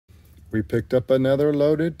We picked up another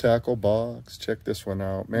loaded tackle box. Check this one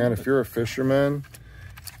out. Man, if you're a fisherman,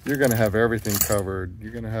 you're going to have everything covered.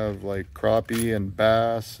 You're going to have like crappie and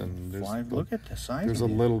bass. And look at the size. There's a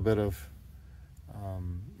little bit of,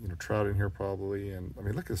 you know, trout in here probably. And I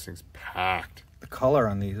mean, look at this thing's packed. The color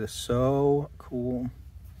on these is so cool.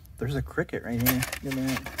 There's a cricket right here. Look at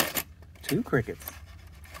that. 2 crickets.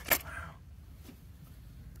 Wow.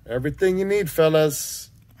 Everything you need, fellas.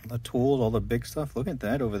 The tools, all the big stuff. Look at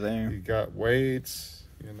that over there. You got weights,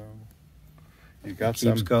 you know. You got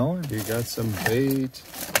Keeps going. You got some bait.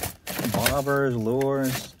 Bobbers,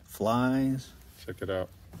 lures, flies. Check it out.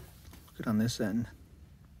 Look at on this end.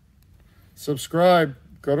 Subscribe.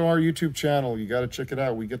 Go to our YouTube channel. You got to check it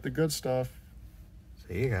out. We get the good stuff.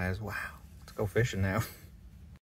 See you guys. Wow. Let's go fishing now.